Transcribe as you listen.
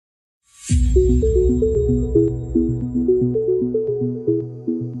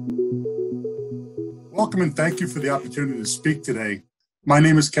Welcome and thank you for the opportunity to speak today. My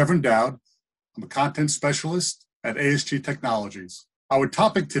name is Kevin Dowd. I'm a content specialist at ASG Technologies. Our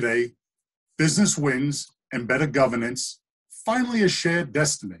topic today, business wins and better governance, finally a shared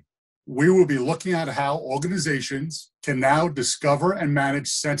destiny. We will be looking at how organizations can now discover and manage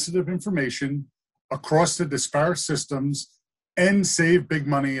sensitive information across the disparate systems and save big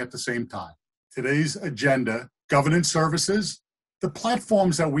money at the same time. Today's agenda, governance services, the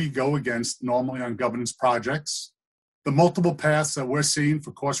platforms that we go against normally on governance projects, the multiple paths that we're seeing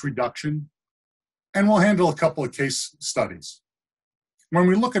for cost reduction, and we'll handle a couple of case studies. When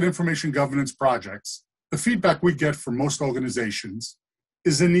we look at information governance projects, the feedback we get from most organizations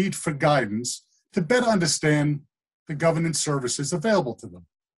is the need for guidance to better understand the governance services available to them.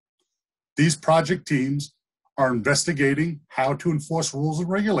 These project teams are investigating how to enforce rules and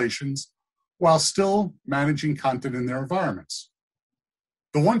regulations while still managing content in their environments.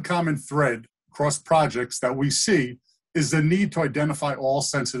 The one common thread across projects that we see is the need to identify all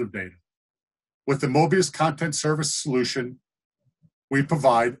sensitive data. With the Mobius Content Service solution, we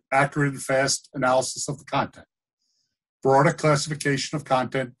provide accurate and fast analysis of the content, broader classification of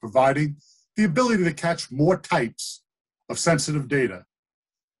content, providing the ability to catch more types of sensitive data,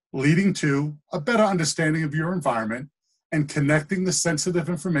 leading to a better understanding of your environment and connecting the sensitive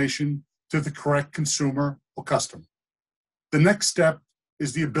information to the correct consumer or customer. The next step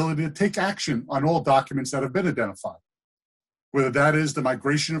is the ability to take action on all documents that have been identified, whether that is the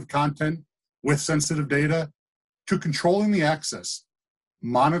migration of content with sensitive data to controlling the access,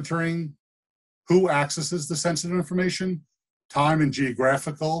 monitoring who accesses the sensitive information, time and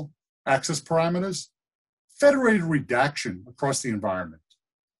geographical access parameters, federated redaction across the environment,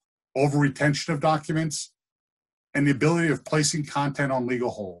 over-retention of documents, and the ability of placing content on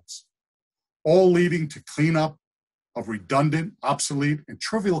legal holds, all leading to cleanup of redundant, obsolete, and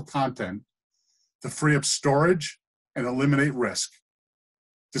trivial content to free up storage and eliminate risk.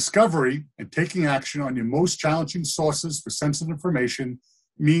 Discovery and taking action on your most challenging sources for sensitive information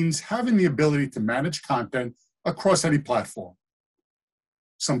means having the ability to manage content across any platform.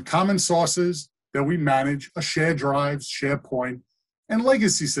 Some common sources that we manage are shared drives, SharePoint, and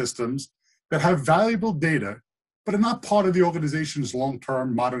legacy systems that have valuable data but are not part of the organization's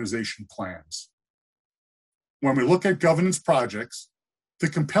long-term modernization plans. When we look at governance projects, the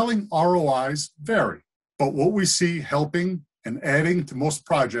compelling ROIs vary, but what we see helping and adding to most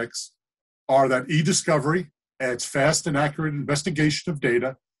projects are that e-discovery adds fast and accurate investigation of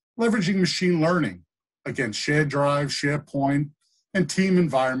data, leveraging machine learning against shared drive, SharePoint, and team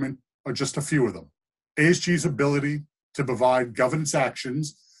environment are just a few of them. ASG's ability to provide governance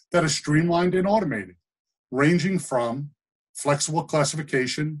actions that are streamlined and automated, ranging from flexible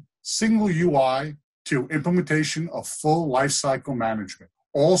classification, single UI, to implementation of full lifecycle management,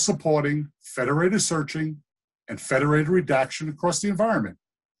 all supporting federated searching and federated redaction across the environment.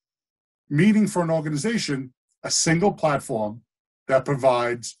 Meaning for an organization, a single platform that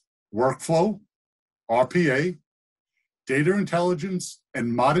provides workflow, RPA, data intelligence,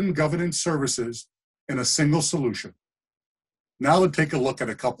 and modern governance services in a single solution. Now let's take a look at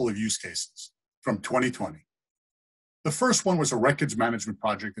a couple of use cases from 2020. The first one was a records management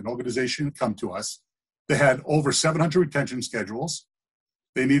project. An organization had come to us. They had over 700 retention schedules.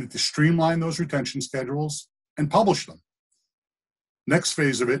 They needed to streamline those retention schedules and publish them. Next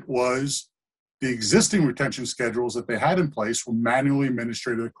phase of it was the existing retention schedules that they had in place were manually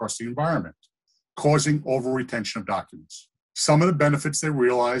administrated across the environment, causing over-retention of documents. Some of the benefits they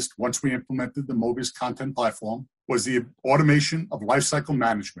realized once we implemented the Mobius Content Platform was the automation of lifecycle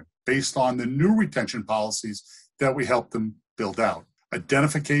management based on the new retention policies that we helped them build out,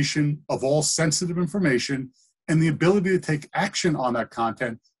 identification of all sensitive information, and the ability to take action on that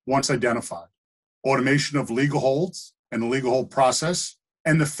content once identified, automation of legal holds and the legal hold process,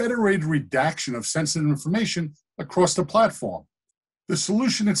 and the federated redaction of sensitive information across the platform. The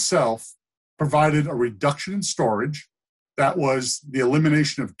solution itself provided a reduction in storage. That was the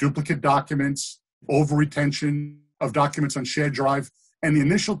elimination of duplicate documents, over-retention of documents on shared drive, and the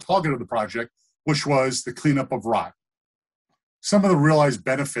initial target of the project, which was the cleanup of rot. Some of the realized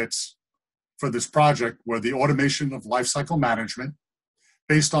benefits for this project were the automation of lifecycle management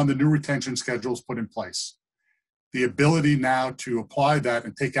based on the new retention schedules put in place. The ability now to apply that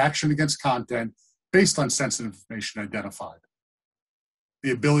and take action against content based on sensitive information identified.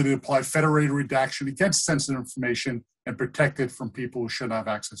 The ability to apply federated redaction against sensitive information and protect it from people who shouldn't have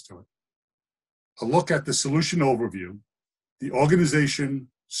access to it. A look at the solution overview, the organization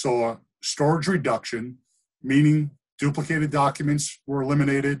saw storage reduction, meaning duplicated documents were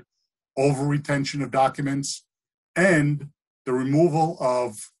eliminated, over-retention of documents, and the removal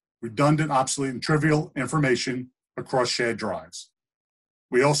of redundant, obsolete, and trivial information across shared drives.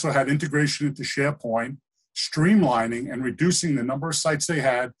 We also had integration into SharePoint, streamlining and reducing the number of sites they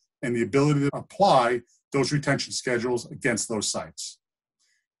had and the ability to apply those retention schedules against those sites.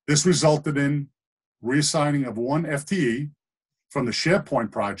 This resulted in reassigning of one FTE from the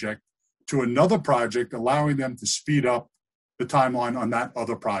SharePoint project to another project, allowing them to speed up the timeline on that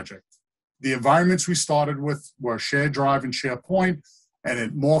other project. The environments we started with were Shared Drive and SharePoint, and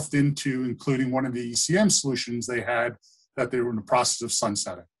it morphed into including one of the ECM solutions they had that they were in the process of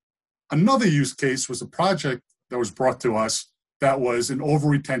sunsetting. Another use case was a project that was brought to us that was an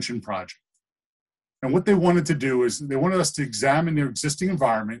over-retention project. And what they wanted to do is they wanted us to examine their existing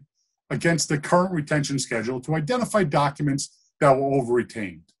environment against the current retention schedule to identify documents that were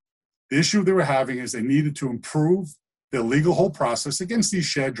over-retained. The issue they were having is they needed to improve their legal hold process against these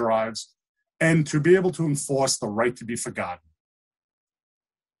shared drives and to be able to enforce the right to be forgotten.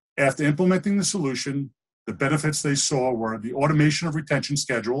 After implementing the solution, the benefits they saw were the automation of retention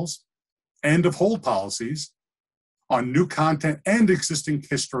schedules and of hold policies on new content and existing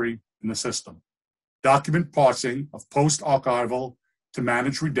history in the system, document parsing of post-archival to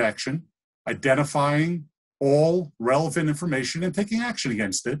manage redaction, identifying all relevant information and taking action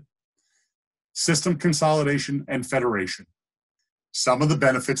against it, system consolidation and federation. Some of the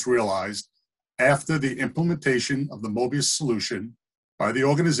benefits realized after the implementation of the Mobius solution by the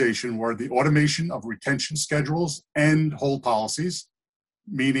organization were the automation of retention schedules and hold policies,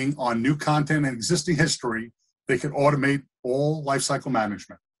 meaning on new content and existing history, they could automate all lifecycle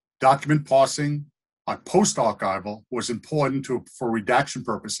management. Document parsing on post-archival was important for redaction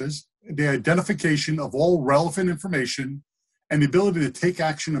purposes. The identification of all relevant information and the ability to take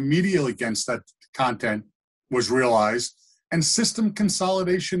action immediately against that content was realized, and system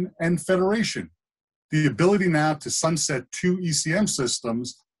consolidation and federation, the ability now to sunset two ECM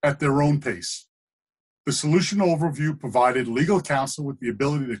systems at their own pace. The solution overview provided legal counsel with the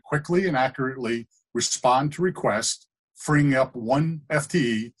ability to quickly and accurately respond to requests, freeing up one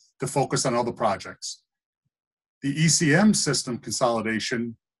FTE to focus on other projects. The ECM system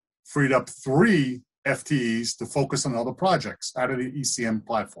consolidation freed up 3 FTEs to focus on other projects out of the ECM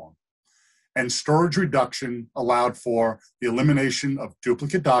platform. And storage reduction allowed for the elimination of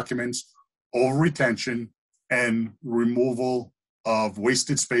duplicate documents, over-retention, and removal of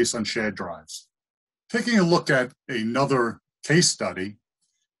wasted space on shared drives. Taking a look at another case study,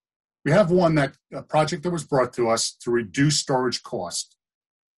 we have a project that was brought to us to reduce storage cost.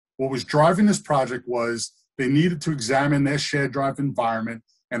 What was driving this project was they needed to examine their shared drive environment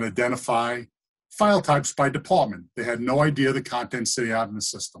and identify file types by department. They had no idea the content sitting out in the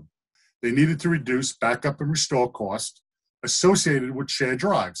system. They needed to reduce backup and restore cost associated with shared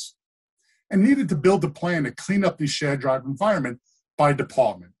drives and needed to build a plan to clean up the shared drive environment by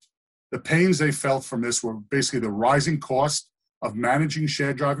department. The pains they felt from this were basically the rising cost of managing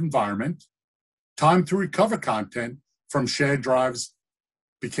shared drive environment. Time to recover content from shared drives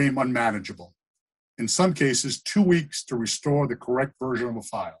became unmanageable. In some cases, 2 weeks to restore the correct version of a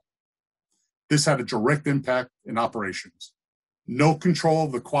file. This had a direct impact in operations. No control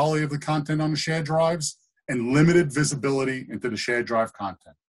of the quality of the content on the shared drives and limited visibility into the shared drive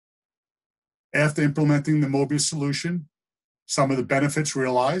content. After implementing the Mobius solution, some of the benefits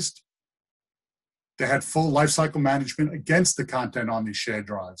realized: they had full lifecycle management against the content on these shared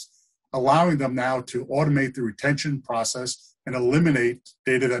drives, allowing them now to automate the retention process and eliminate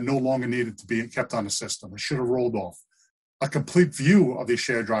data that no longer needed to be kept on the system. It should have rolled off. A complete view of the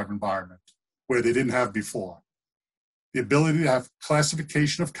shared drive environment where they didn't have before. The ability to have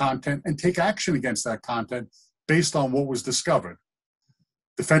classification of content and take action against that content based on what was discovered.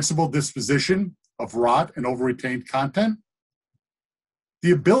 Defensible disposition of rot and over-retained content.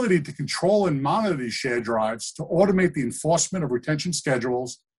 The ability to control and monitor these shared drives to automate the enforcement of retention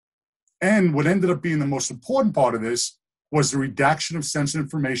schedules. And what ended up being the most important part of this was the redaction of sensitive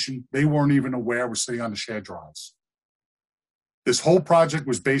information they weren't even aware was sitting on the shared drives. This whole project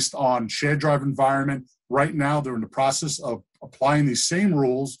was based on shared drive environment. Right now, they're in the process of applying these same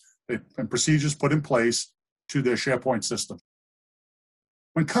rules and procedures put in place to their SharePoint system.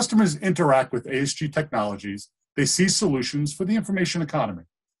 When customers interact with ASG Technologies, they see solutions for the information economy.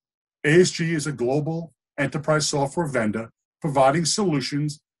 ASG is a global enterprise software vendor providing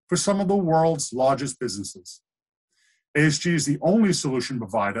solutions for some of the world's largest businesses. ASG is the only solution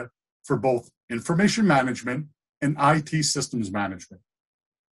provider for both information management and IT systems management.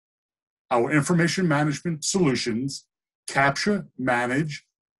 Our information management solutions capture, manage,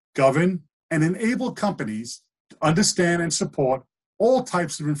 govern, and enable companies to understand and support all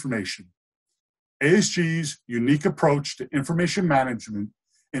types of information. ASG's unique approach to information management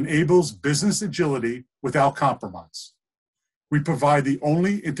enables business agility without compromise. We provide the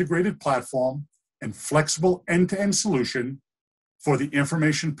only integrated platform and flexible end-to-end solution for the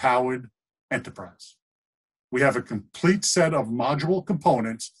information-powered enterprise. We have a complete set of module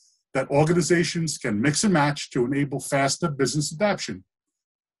components that organizations can mix and match to enable faster business adoption.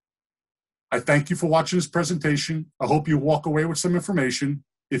 I thank you for watching this presentation. I hope you walk away with some information.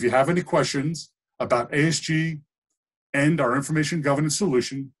 If you have any questions about ASG and our information governance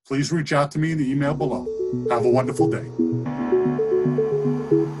solution, please reach out to me in the email below. Have a wonderful day.